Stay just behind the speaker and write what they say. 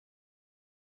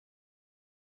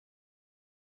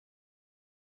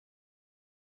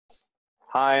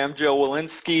Hi, I'm Joe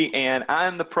Walensky, and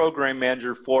I'm the program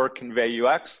manager for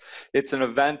ConveyUX. It's an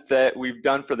event that we've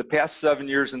done for the past 7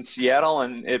 years in Seattle,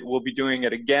 and we'll be doing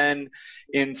it again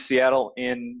in Seattle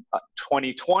in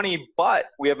 2020, but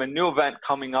we have a new event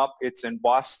coming up. It's in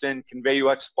Boston.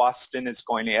 ConveyUX Boston is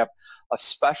going to have a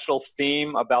special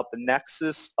theme about the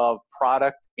nexus of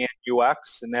product and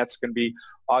UX, and that's going to be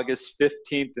August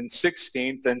 15th and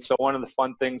 16th. And so one of the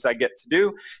fun things I get to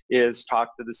do is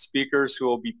talk to the speakers who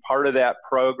will be part of that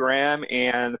program.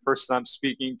 And the person I'm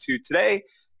speaking to today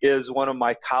is one of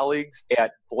my colleagues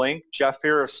at Blink, Geoff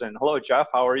Harrison. Hello, Geoff.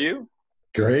 How are you?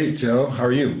 Great, Joe. How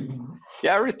are you?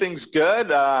 Yeah, everything's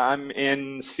good. I'm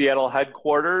in Seattle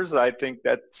headquarters. I think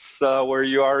that's where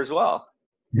you are as well.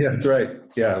 Yeah, that's right.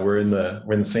 Yeah, we're in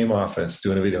the same office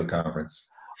doing a video conference.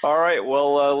 All right.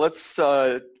 Well, let's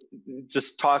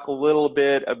just talk a little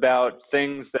bit about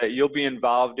things that you'll be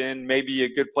involved in. Maybe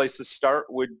a good place to start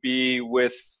would be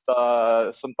with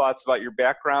some thoughts about your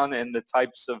background and the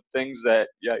types of things that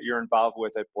you're involved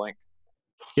with at Blink.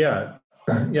 Yeah.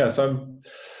 So I'm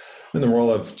in the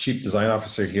role of Chief Design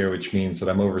Officer here, which means that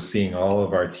I'm overseeing all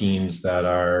of our teams that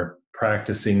are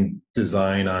practicing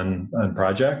design on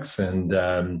projects, and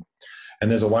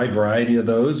there's a wide variety of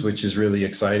those, which is really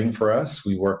exciting for us.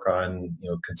 We work on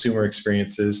consumer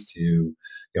experiences to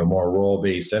more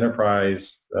role-based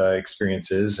enterprise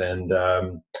experiences, and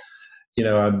I'm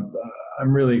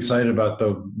really excited about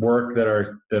the work that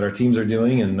our teams are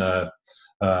doing, and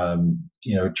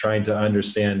trying to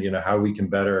understand how we can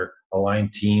better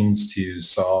align teams to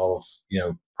solve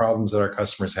problems that our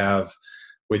customers have,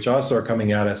 which also are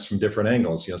coming at us from different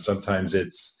angles. Sometimes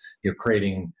it's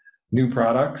creating new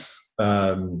products.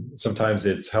 Sometimes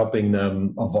it's helping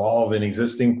them evolve an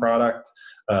existing product.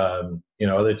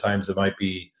 Other times it might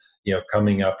be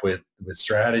coming up with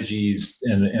strategies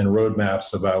and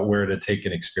roadmaps about where to take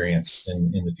an experience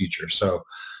in the future. So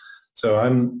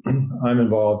I'm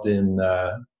involved in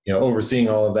overseeing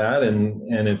all of that,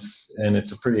 and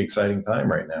it's a pretty exciting time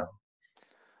right now.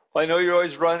 Well, I know you're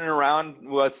always running around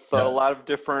with a lot of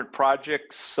different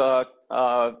projects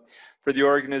for the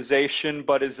organization,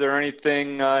 but is there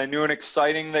anything new and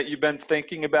exciting that you've been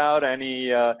thinking about?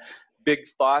 Any big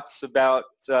thoughts about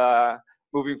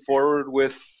moving forward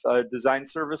with design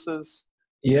services?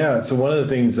 Yeah, so one of the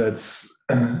things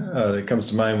that comes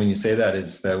to mind when you say that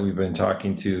is that we've been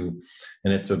talking to,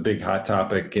 and it's a big hot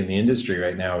topic in the industry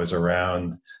right now, is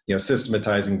around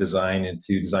systematizing design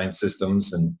into design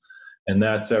systems, and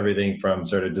that's everything from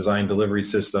sort of design delivery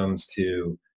systems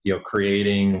to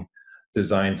creating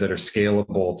designs that are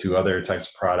scalable to other types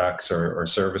of products or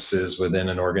services within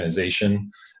an organization.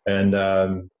 And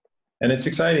it's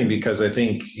exciting because I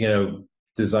think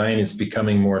design is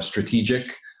becoming more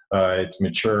strategic. It's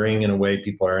maturing in a way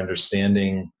people are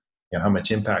understanding how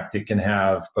much impact it can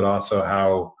have, but also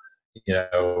how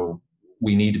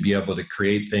we need to be able to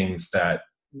create things that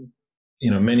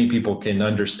many people can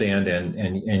understand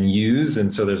and use.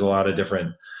 And so there's a lot of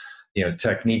different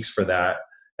techniques for that.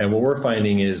 And what we're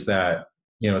finding is that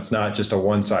it's not just a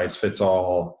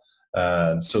one-size-fits-all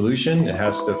solution. It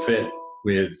has to fit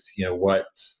with what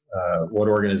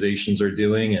organizations are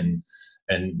doing and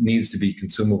needs to be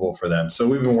consumable for them. So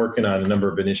we've been working on a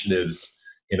number of initiatives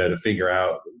to figure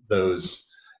out those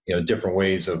different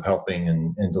ways of helping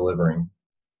and delivering.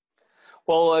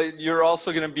 Well, you're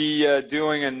also going to be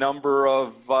doing a number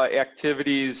of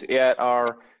activities at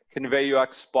our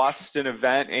ConveyUX Boston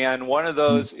event, and one of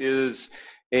those is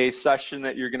a session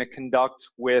that you're going to conduct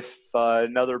with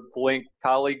another Blink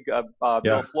colleague,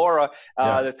 Bill Flora.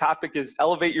 The topic is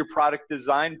Elevate Your Product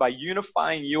Design by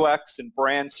Unifying UX and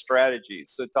Brand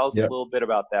Strategies. So tell us a little bit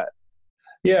about that.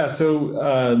 Yeah,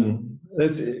 so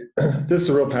this is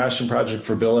a real passion project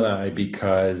for Bill and I,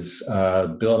 because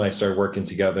Bill and I started working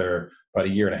together about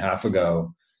 1.5 years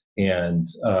ago, and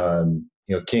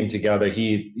came together.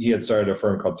 He had started a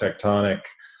firm called Tectonic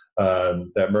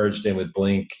that merged in with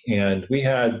Blink, and we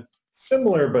had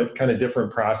similar but kind of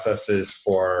different processes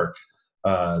for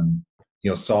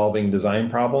solving design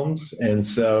problems. And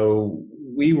so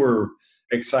we were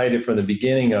excited from the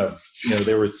beginning of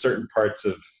there were certain parts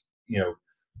of the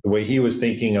way he was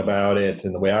thinking about it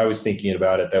and the way I was thinking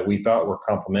about it that we thought were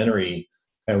complementary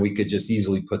and we could just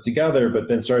easily put together, but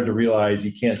then started to realize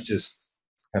you can't just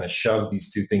kind of shove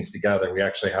these two things together. We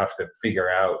actually have to figure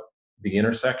out the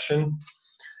intersection.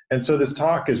 And so this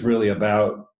talk is really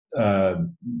about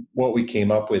what we came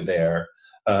up with there,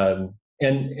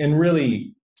 and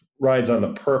really rides on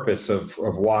the purpose of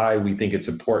why we think it's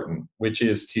important, which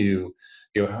is to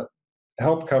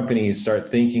help companies start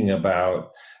thinking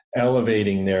about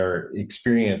elevating their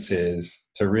experiences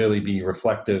to really be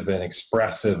reflective and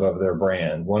expressive of their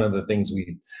brand. One of the things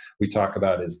we talk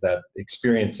about is that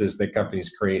experiences that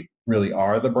companies create really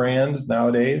are the brand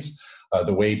nowadays.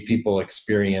 The way people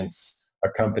experience a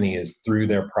company is through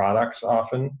their products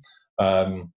often.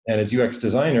 And as UX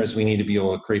designers, we need to be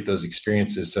able to create those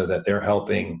experiences so that they're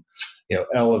helping,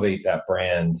 elevate that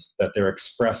brand, that they're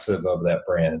expressive of that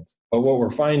brand. But what we're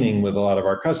finding with a lot of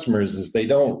our customers is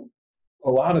a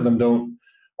lot of them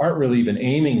aren't really even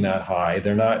aiming that high.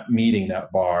 They're not meeting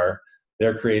that bar.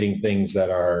 They're creating things that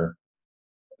are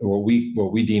what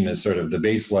we deem as sort of the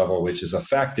base level, which is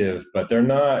effective, but they're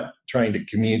not trying to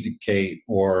communicate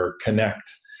or connect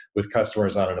with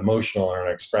customers on an emotional or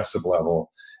an expressive level.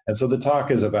 And so the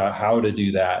talk is about how to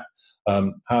do that,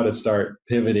 how to start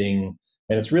pivoting,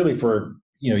 and it's really for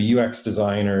UX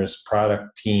designers,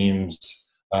 product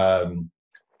teams,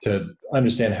 to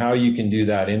understand how you can do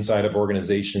that inside of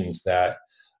organizations that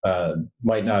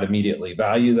might not immediately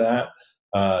value that,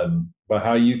 but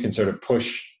how you can sort of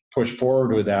push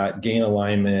forward with that, gain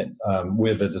alignment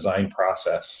with the design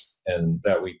process, and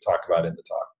that we talk about in the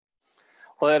talk.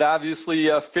 Well, it obviously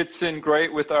fits in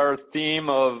great with our theme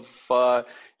of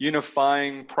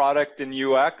unifying product and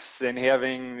UX and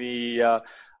having the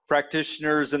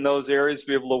practitioners in those areas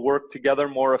be able to work together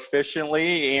more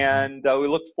efficiently. And we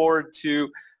look forward to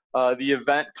the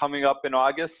event coming up in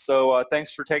August. So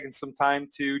thanks for taking some time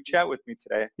to chat with me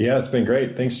today. Yeah, it's been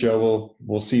great. Thanks, Joe.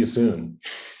 We'll see you soon.